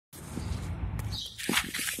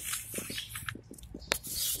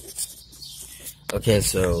Okay,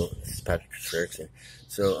 so this is Patrick Erickson.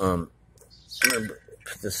 So I'm gonna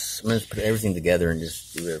put everything together and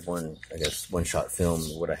just do a one shot film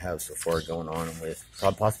of what I have so far going on with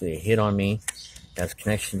possibly a hit on me. It has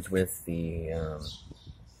connections with the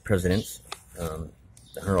presidents, the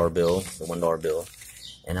 $100 bill, the $1 bill,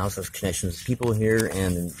 and also has connections with people here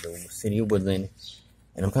and the city of Woodland.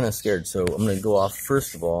 And I'm kind of scared, so I'm gonna go off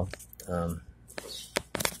first of all.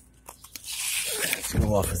 Let's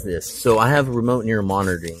go off with this. So I have a remote near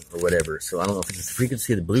monitoring or whatever. So I don't know if it's the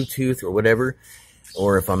frequency of the Bluetooth or whatever,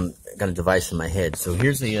 or if I'm got a device in my head. So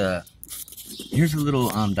here's a little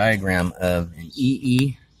diagram of an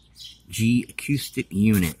EEG acoustic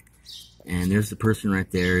unit, and there's the person right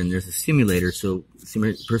there, and there's a simulator. So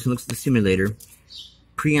the person looks at the simulator.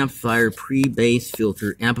 Preamplifier, pre-bass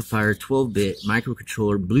filter, amplifier, 12-bit,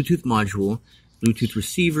 microcontroller, Bluetooth module, Bluetooth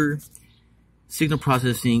receiver, signal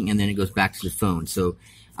processing, and then it goes back to the phone. So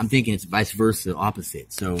I'm thinking it's vice versa,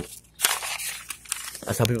 opposite. So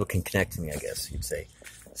that's how people can connect to me, I guess you'd say.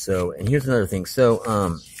 So, and here's another thing. So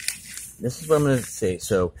this is what I'm going to say.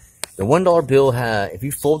 So the $1 bill if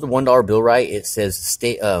you fold the $1 bill right, it says a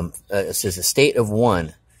state of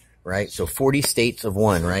one, right? So 40 states of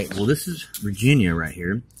one, right? Well, this is Virginia right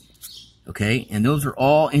here. Okay, and those are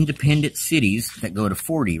all independent cities that go to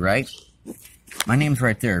 40, right? My name's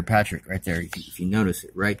right there, Patrick, right there. If you notice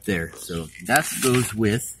it, right there. So that goes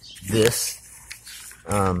with this.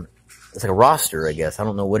 It's like a roster, I guess. I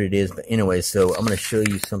don't know what it is, but anyway. So I'm going to show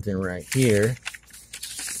you something right here.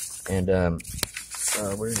 And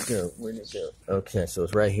where did it go? Where did it go? Okay, so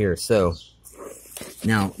it's right here. So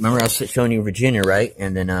now, remember I was showing you Virginia, right?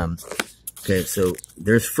 And then okay, so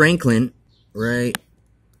there's Franklin, right?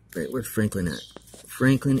 Right, where's Franklin at?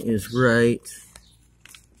 Franklin is right.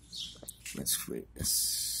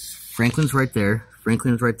 Franklin's right there.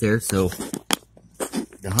 Franklin's right there. So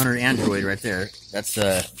the 100 Android right there. That's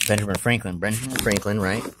Benjamin Franklin. Benjamin Franklin,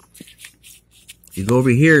 right? If you go over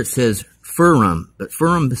here, it says Furum, but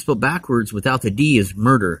Furum is spelled backwards without the D is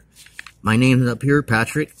murder. My name is up here,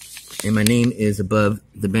 Patrick, and my name is above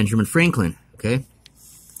the Benjamin Franklin. Okay,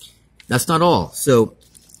 that's not all. So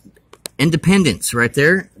Independence right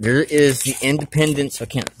there. There is the Independence.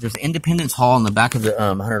 There's Independence Hall on the back of the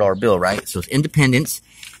 $100 bill, right? So it's Independence.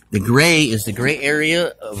 The gray is the gray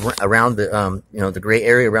area around the the gray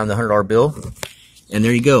area around the $100 bill. And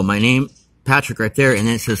there you go. My name, Patrick, right there. And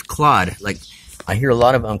then it says Claude. Like I hear a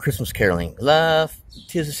lot of Christmas caroling. Love,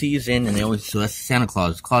 'tis the season, and they always so that's Santa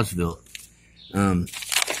Claus, Clausville.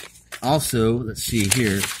 Also, let's see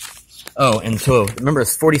here. Oh, and so remember,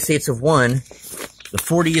 it's 40 states of one. The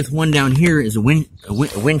 40th one down here is a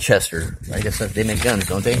Winchester. I guess they make guns,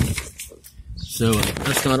 don't they? So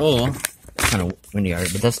that's not all. It's kind of windy out,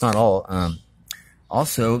 but that's not all.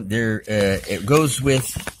 Also, it goes with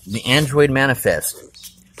the Android manifest.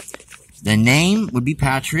 The name would be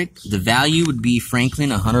Patrick. The value would be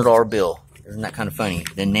Franklin, a $100 bill. Isn't that kind of funny?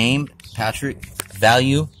 The name Patrick,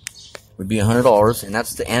 value would be $100, and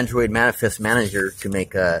that's the Android manifest manager to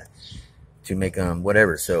make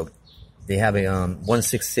whatever. So they have a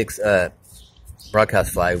 166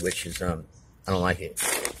 broadcast flag, which is I don't like it.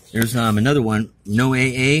 There's another one, No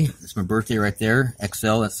AA. That's my birthday right there.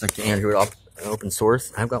 XL. That's like the Android open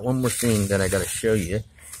source. I've got one more thing that I got to show you.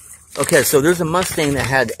 Okay, so there's a Mustang that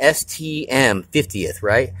had STM 50th,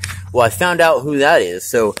 right? Well, I found out who that is.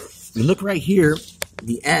 So you look right here.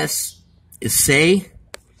 The S is say.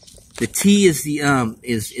 The T is the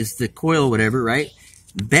is the coil, whatever, right?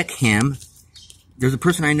 Beckham. There's a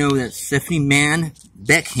person I know that's Stephanie Mann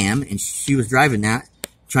Beckham, and she was driving that,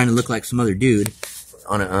 trying to look like some other dude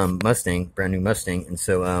on a Mustang, brand new Mustang. And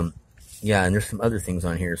so, yeah, and there's some other things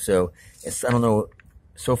on here. So I don't know.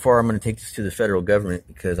 So far, I'm going to take this to the federal government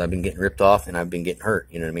because I've been getting ripped off and I've been getting hurt.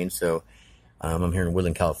 You know what I mean? So I'm here in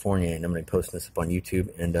Woodland, California, and I'm going to be posting this up on YouTube.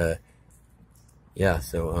 And yeah,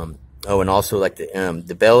 so oh, and also like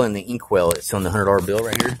the bell and the inkwell. It's on the $100 bill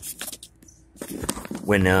right here.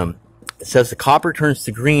 When it says the copper turns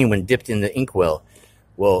to green when dipped in the inkwell.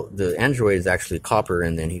 Well, the Android is actually copper,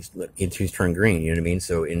 and then he's turned green. You know what I mean?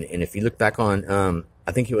 So, and if you look back on,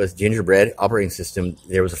 I think it was Gingerbread operating system.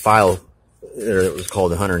 There was a file that was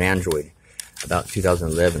called the 100 Android, about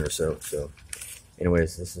 2011 or so. So,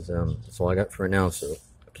 anyways, this is that's all I got for now. So,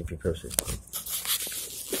 I'll keep you posted.